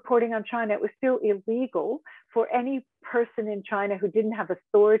started reporting on China, it was still illegal for any person in China who didn't have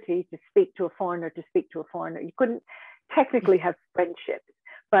authority to speak to a foreigner. You couldn't technically have friendships.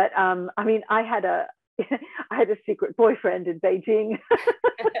 But I mean, I had a secret boyfriend in Beijing.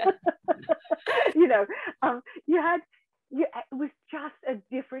 You know, it was just a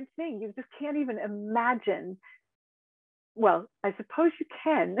different thing. You just can't even imagine. Well, I suppose you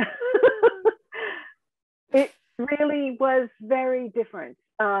can. It really was very different.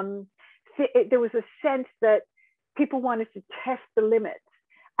 There was a sense that people wanted to test the limits.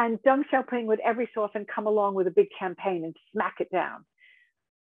 And Deng Xiaoping would every so often come along with a big campaign and smack it down.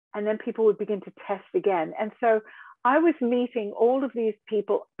 And then people would begin to test again. And so I was meeting all of these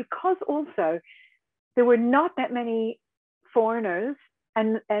people, because also there were not that many foreigners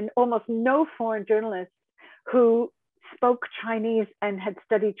and almost no foreign journalists who spoke Chinese and had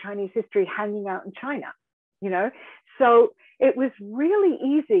studied Chinese history hanging out in China, you know? So it was really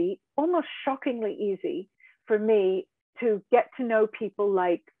easy, almost shockingly easy for me to get to know people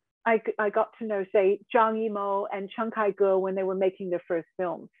like, I got to know, say, Zhang Yimou and Chen Kaige when they were making their first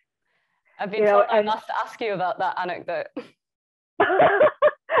films. I've been told I must ask you about that anecdote.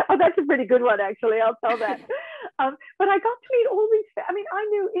 Oh, that's a pretty good one, actually. I'll tell that. But I got to meet all these, I mean, I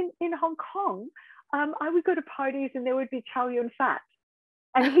knew in Hong Kong, I would go to parties and there would be Chow Yun-fat.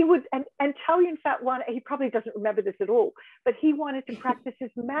 And he would, and Chow Yun-fat he probably doesn't remember this at all, but he wanted to practice his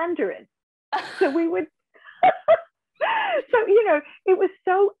Mandarin. So we would, so, you know, it was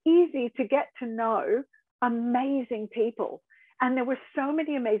so easy to get to know amazing people. And there were so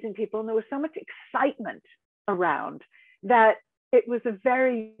many amazing people and there was so much excitement around that it was the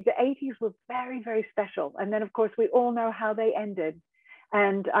 80s were very, very special. And then of course, we all know how they ended.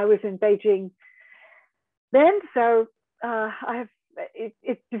 And I was in Beijing then, so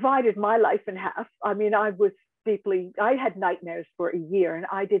it divided my life in half. I mean, I had nightmares for a year and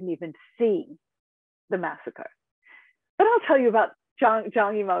I didn't even see the massacre. But I'll tell you about Zhang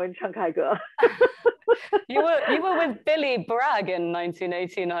Yimou and Chen Kaige. You were with Billy Bragg in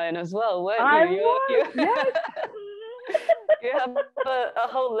 1989 as well, weren't you? I was, yes. You have a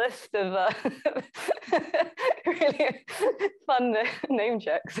whole list of really fun name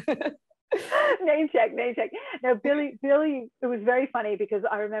checks. Name check. No, Billy, it was very funny because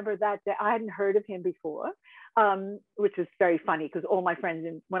I remember that I hadn't heard of him before, which was very funny because all my friends,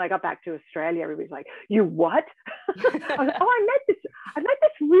 when I got back to Australia, everybody's like, "You what?" I was like, "Oh, I met this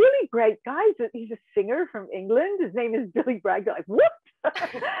really great guy. He's a singer from England. His name is Billy Bragg." They're like, "What?"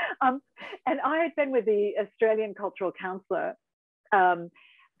 And I had been with the Australian cultural counsellor,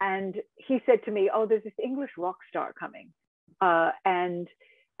 and he said to me, "Oh, there's this English rock star coming, and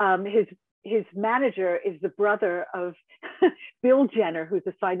his manager is the brother of Bill Jenner, who's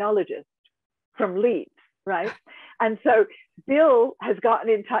a sinologist from Leeds, right?" And so Bill has gotten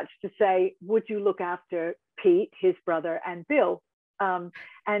in touch to say, "Would you look after Pete, his brother, and Bill?"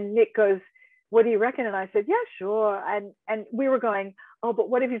 And Nick goes, "What do you reckon?" And I said, "Yeah, sure." And we were going, "Oh, but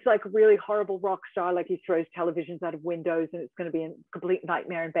what if he's like a really horrible rock star, like he throws televisions out of windows and it's going to be a complete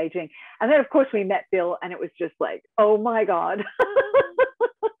nightmare in Beijing?" And then of course we met Bill and it was just like, oh my God.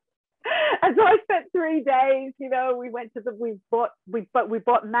 And so I spent 3 days, you know, we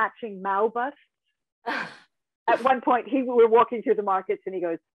bought matching Mao busts. At one point we were walking through the markets and he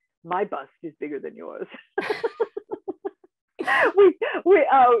goes, "My bust is bigger than yours."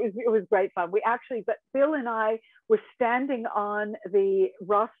 It was great fun. But Bill and I were standing on the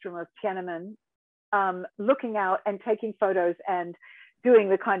rostrum of Tiananmen, looking out and taking photos and doing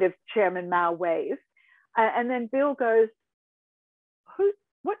the kind of Chairman Mao wave. And then Bill goes,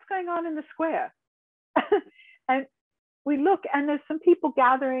 "What's going on in the square?" And we look and there's some people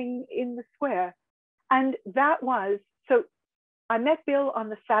gathering in the square. And so I met Bill on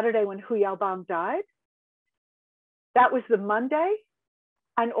the Saturday when Hu Yaobang died. That was the Monday.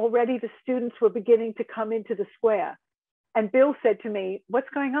 And already the students were beginning to come into the square. And Bill said to me, "What's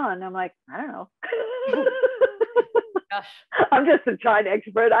going on?" I'm like, "I don't know." Gosh. I'm just a China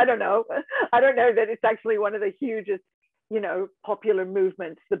expert. I don't know. I don't know that it's actually one of the hugest, you know, popular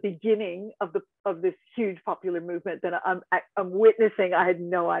movements, the beginning of this huge popular movement that I'm witnessing. I had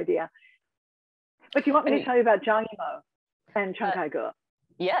no idea. But do you want me to tell you about Zhang Yimou and Chen Kaige?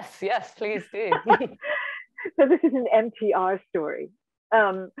 Yes, please do. So this is an MTR story.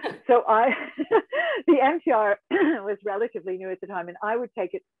 So the MTR was relatively new at the time, and I would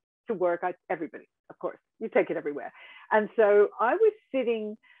take it to work. Everybody, of course, you take it everywhere. And so I was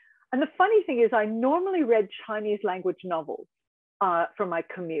sitting, and the funny thing is I normally read Chinese language novels for my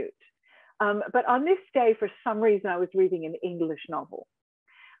commute. But on this day, for some reason, I was reading an English novel.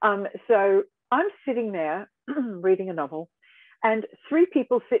 So I'm sitting there reading a novel, and 3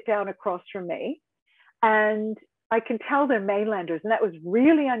 people sit down across from me, and I can tell they're mainlanders, and that was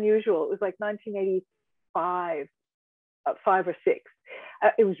really unusual. It was like 1985, 5 or 6.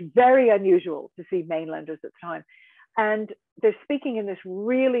 It was very unusual to see mainlanders at the time. And they're speaking in this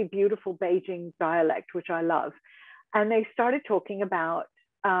really beautiful Beijing dialect, which I love. And they started talking about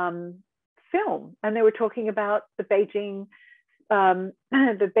film, and they were talking about the Beijing,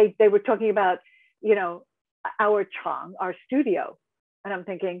 they were talking about, you know, our Chang, our studio. And I'm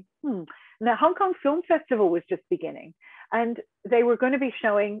thinking, Now, Hong Kong Film Festival was just beginning. And they were going to be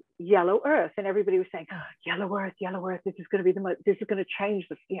showing Yellow Earth, and everybody was saying, oh, Yellow Earth, Yellow Earth, this is going to be this is going to change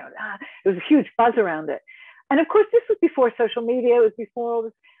this, you know, there was a huge buzz around it. And of course, this was before social media, it was before all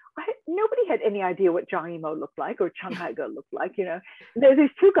this. Nobody had any idea what Zhang Yimou looked like or Chiang Kai-ge looked like, you know. There's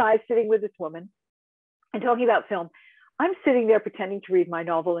these two guys sitting with this woman and talking about film. I'm sitting there pretending to read my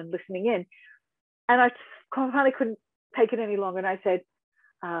novel and listening in. And I finally couldn't take it any longer. And I said,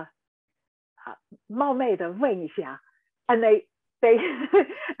 Mao Mei de Wen Xia. And they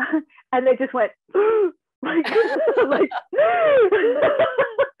and they just went, like,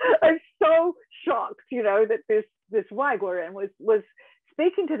 I'm so shocked, you know, that this Waiguoren was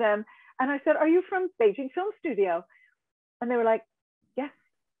speaking to them. And I said, are you from Beijing Film Studio? And they were like, yes.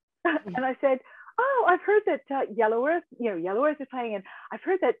 And I said, oh, I've heard that Yellow Earth, you know, Yellow Earth is playing, and I've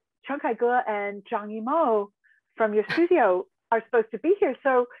heard that Chiang Kai-ge and Zhang Yimou from your studio are supposed to be here.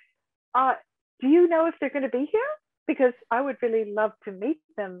 So do you know if they're going to be here? Because I would really love to meet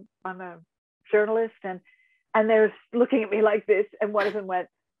them. I'm a journalist, and they're looking at me like this, and one of them went,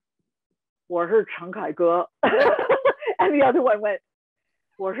 我是 Chiang Kai-ge. And the other one went,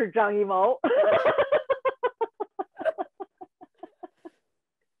 我是 Zhang Yimou.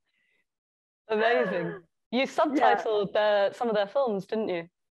 Amazing. You subtitled some of their films, didn't you?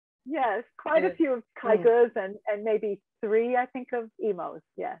 Yes, quite a few of Kai-ge's and maybe 3, I think, of Yimou's.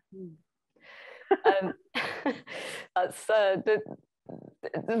 Yeah. That's the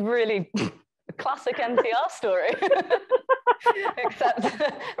really classic NTR story, except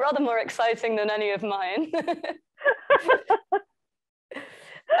rather more exciting than any of mine.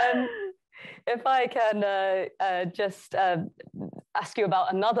 If I can just ask you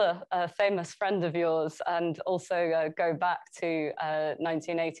about another famous friend of yours, and also go back to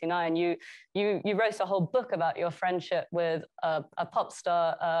 1989. You wrote a whole book about your friendship with a pop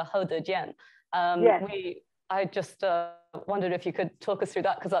star, Ho Dejian. Yes. I just wondered if you could talk us through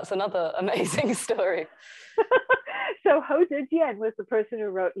that, because that's another amazing story. So Ho Dejian was the person who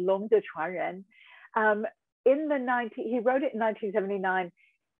wrote Long de Chuanren. He wrote it in 1979.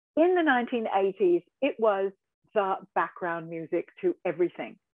 In the 1980s, it was the background music to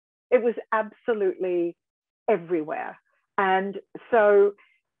everything. It was absolutely everywhere. And so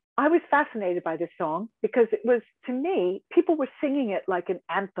I was fascinated by this song because it was, to me, people were singing it like an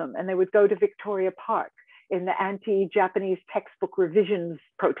anthem, and they would go to Victoria Park in the anti-Japanese textbook revisions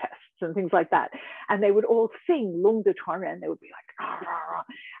protests and things like that. And they would all sing Long de Chuanren. They would be like, rah, rah, rah.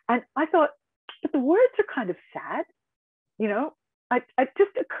 And I thought, but the words are kind of sad, you know? It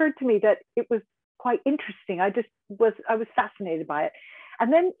just occurred to me that it was quite interesting. I was fascinated by it.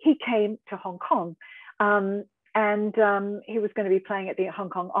 And then he came to Hong Kong, and he was going to be playing at the Hong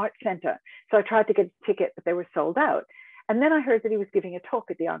Kong Art Center. So I tried to get a ticket, but they were sold out. And then I heard that he was giving a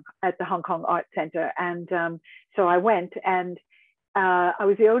talk at the Hong Kong Art Center. And so I went, and I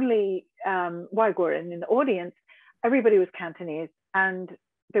was the only Waiguoren in the audience. Everybody was Cantonese, and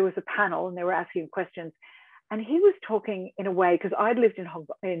there was a panel, and they were asking questions. And he was talking in a way, because I'd lived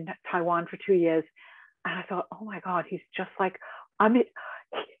in Taiwan for 2 years, and I thought, oh my God, he's just like, he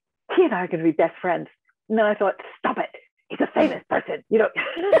and I are going to be best friends. And then I thought, stop it, he's a famous person, you know.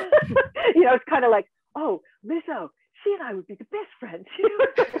 You know, it's kind of like, oh, Lizzo, she and I would be the best friends. You know,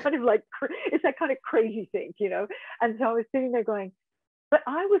 it's kind of like, it's that kind of crazy thing, you know. And so I was sitting there going, but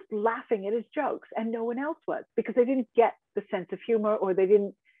I was laughing at his jokes, and no one else was, because they didn't get the sense of humor, or they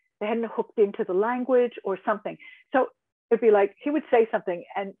hadn't hooked into the language or something. So it'd be like, he would say something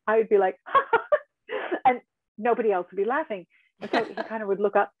and I would be like, and nobody else would be laughing. And so he kind of would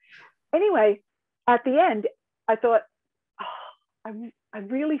look up. Anyway, at the end, I thought, oh, I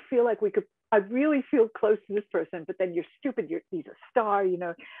really feel like I really feel close to this person, but then you're stupid, he's a star, you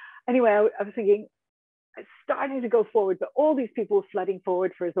know. Anyway, I was thinking, I started to go forward, but all these people were flooding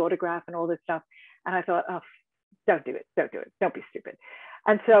forward for his autograph and all this stuff. And I thought, oh, don't do it, don't be stupid.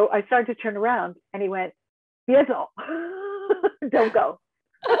 And so I started to turn around, and he went, "Biezou, don't go."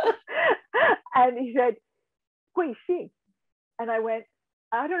 And he said, "Gui Xing." And I went,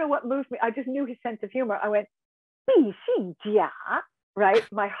 I don't know what moved me. I just knew his sense of humor. I went, "Bi Xing Jia," right?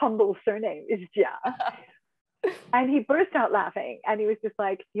 My humble surname is Jia. And he burst out laughing, and he was just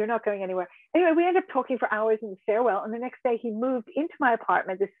like, "You're not going anywhere." Anyway, we ended up talking for hours in the stairwell. And the next day he moved into my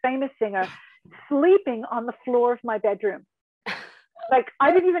apartment, this famous singer, sleeping on the floor of my bedroom. Like,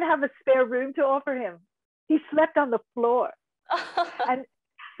 I didn't even have a spare room to offer him. He slept on the floor. And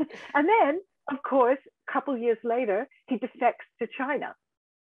then, of course, a couple years later, he defects to China.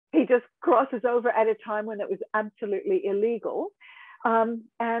 He just crosses over at a time when it was absolutely illegal.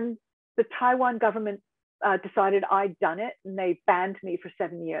 And the Taiwan government decided I'd done it, and they banned me for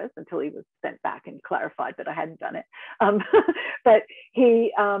 7 years until he was sent back and clarified that I hadn't done it. But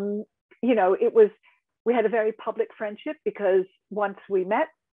he, you know, we had a very public friendship, because once we met,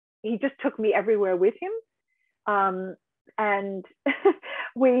 he just took me everywhere with him. And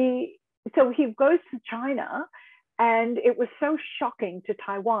so he goes to China, and it was so shocking to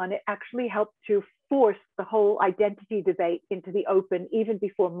Taiwan. It actually helped to force the whole identity debate into the open, even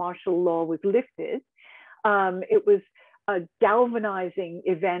before martial law was lifted. It was a galvanizing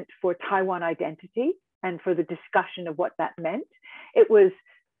event for Taiwan identity and for the discussion of what that meant. It was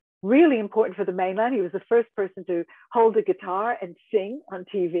really important for the mainland. He was the first person to hold a guitar and sing on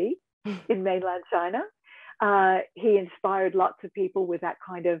TV in mainland China. He inspired lots of people with that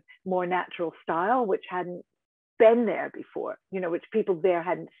kind of more natural style, which hadn't been there before, you know, which people there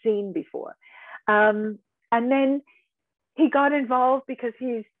hadn't seen before. And then he got involved because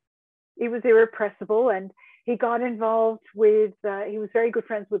he was irrepressible, and he got involved with, he was very good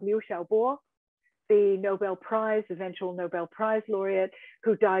friends with Liu Xiaobo, the Nobel Prize, eventual Nobel Prize laureate,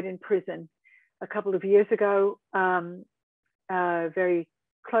 who died in prison a couple of years ago, very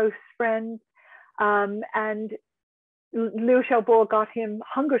close friends. And Liu Xiaobo got him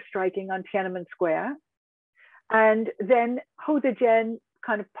hunger striking on Tiananmen Square. And then Hou Dejian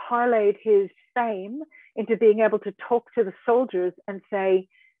kind of parlayed his fame into being able to talk to the soldiers and say,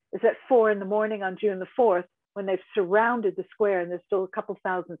 it's at 4 in the morning on June the 4th, when they've surrounded the square and there's still a couple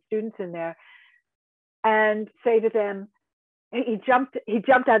thousand students in there, and say to them, he jumped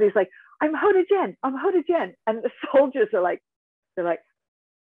out, he's like, I'm Hou Dejian, I'm Hou Dejian. And the soldiers are like, they're like,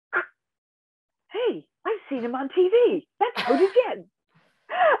 hey, I've seen him on TV. That's Hou Dejian.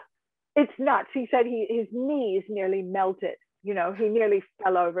 It's nuts. He said his knees nearly melted. You know, he nearly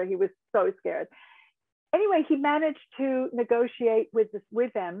fell over. He was so scared. Anyway, he managed to negotiate with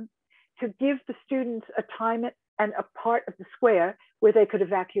them to give the students a time and a part of the square where they could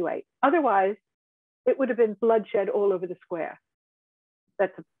evacuate. Otherwise, it would have been bloodshed all over the square.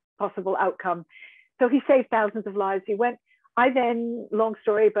 That's a possible outcome. So he saved thousands of lives. I then, long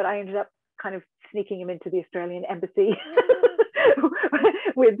story, but I ended up kind of sneaking him into the Australian embassy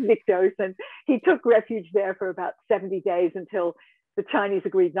with victors, and he took refuge there for about 70 days until the Chinese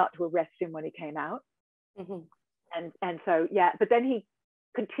agreed not to arrest him when he came out. And so, yeah, but then he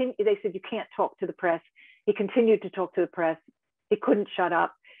continued, they said, you can't talk to the press. He continued to talk to the press. He couldn't shut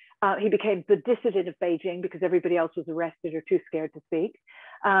up. He became the dissident of Beijing because everybody else was arrested or too scared to speak.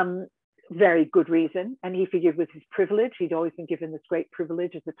 Very good reason. And he figured with his privilege, he'd always been given this great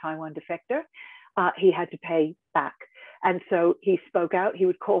privilege as a Taiwan defector. He had to pay back. And so he spoke out. He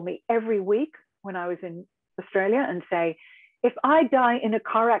would call me every week when I was in Australia and say, if I die in a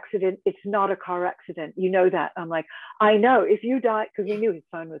car accident, it's not a car accident. You know that. I'm like, I know. If you die, because we knew his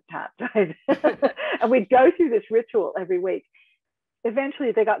phone was tapped, right? And we'd go through this ritual every week.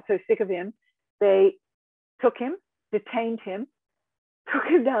 Eventually, they got so sick of him, they took him, detained him, took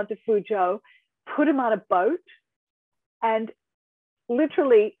him down to Fuzhou, put him on a boat, and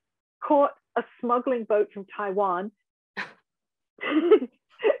literally caught a smuggling boat from Taiwan,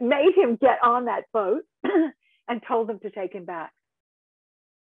 made him get on that boat and told them to take him back.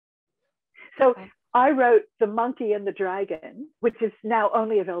 So I wrote The Monkey and the Dragon, which is now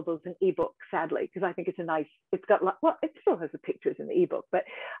only available as an ebook, sadly, because I think it's got, well, it still has the pictures in the ebook, but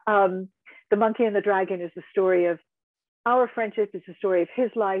The Monkey and the Dragon is the story of our friendship. Is the story of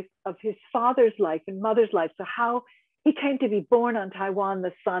his life, of his father's life and mother's life. So how he came to be born on Taiwan,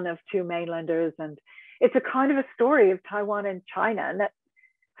 the son of two mainlanders. And it's a kind of a story of Taiwan and China. And that's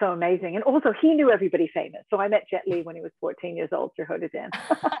so amazing. And also he knew everybody famous. So I met Jet Li when he was 14 years old through Hou Dejian.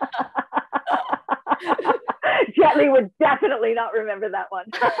 Jet Li would definitely not remember that one.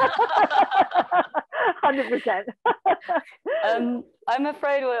 100%. I'm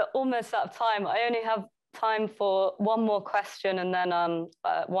afraid we're almost out of time. I only have time for one more question and then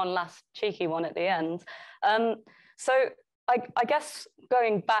one last cheeky one at the end. So I guess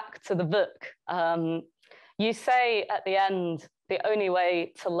going back to the book, you say at the end, the only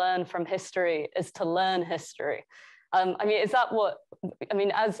way to learn from history is to learn history. I mean, is that what, I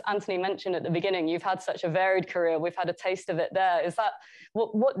mean, as Anthony mentioned at the beginning, you've had such a varied career. We've had a taste of it there. Is that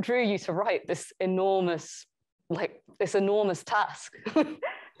what drew you to write this enormous task?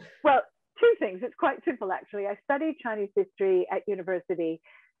 Well, two things. It's quite simple, actually. I studied Chinese history at university,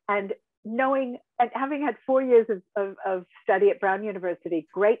 and having had 4 years of study at Brown University,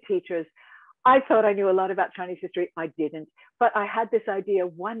 great teachers, I thought I knew a lot about Chinese history. I didn't, but I had this idea,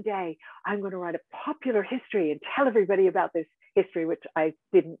 one day I'm going to write a popular history and tell everybody about this history, which I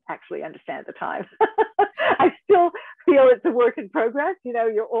didn't actually understand at the time. I still feel it's a work in progress. You know,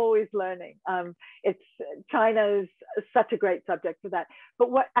 you're always learning. China's such a great subject for that.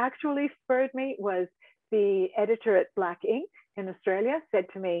 But what actually spurred me was the editor at Black Ink in Australia said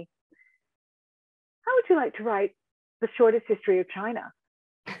to me, how would you like to write the shortest history of China?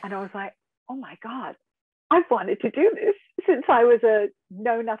 And I was like, oh my God, I've wanted to do this since I was a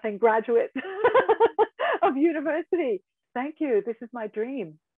know-nothing graduate of university. Thank you. This is my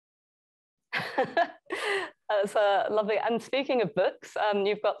dream. That's lovely. And speaking of books,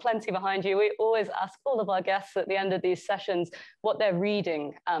 you've got plenty behind you. We always ask all of our guests at the end of these sessions what they're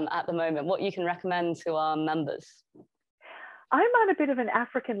reading at the moment, what you can recommend to our members. I'm on a bit of an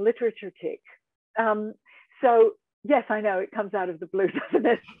African literature kick. So yes, I know it comes out of the blue, doesn't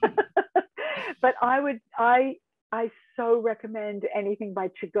it? But I so recommend anything by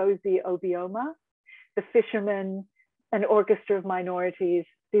Chigozie Obioma, The Fisherman, An Orchestra of Minorities.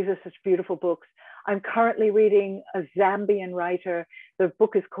 These are such beautiful books. I'm currently reading a Zambian writer. The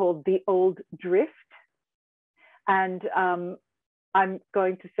book is called The Old Drift. And I'm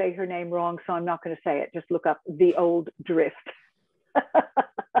going to say her name wrong, so I'm not going to say it. Just look up The Old Drift.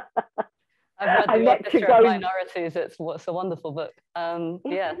 I've read The Orchestra of Minorities. It's a wonderful book. Isn't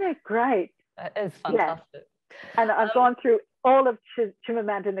it great? It is fantastic. Yes. And I've gone through all of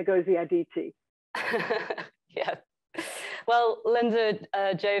Chimamanda Ngozi Adichie. Yeah. Well, Linda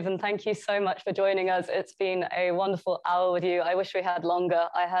Jaivin, thank you so much for joining us. It's been a wonderful hour with you. I wish we had longer.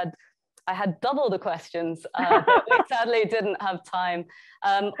 I had double the questions, but we sadly didn't have time.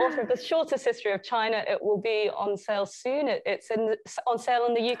 Also, the shortest history of China, it will be on sale soon. It's on sale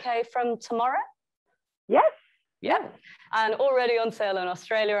in the UK from tomorrow? Yes. Yeah, and already on sale in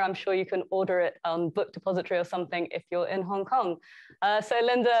Australia. I'm sure you can order it on Book Depository or something if you're in Hong Kong. So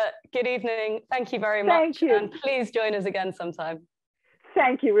Linda, good evening. Thank you very much. Thank you. And please join us again sometime.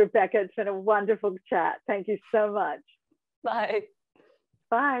 Thank you, Rebecca. It's been a wonderful chat. Thank you so much. Bye.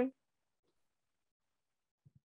 Bye.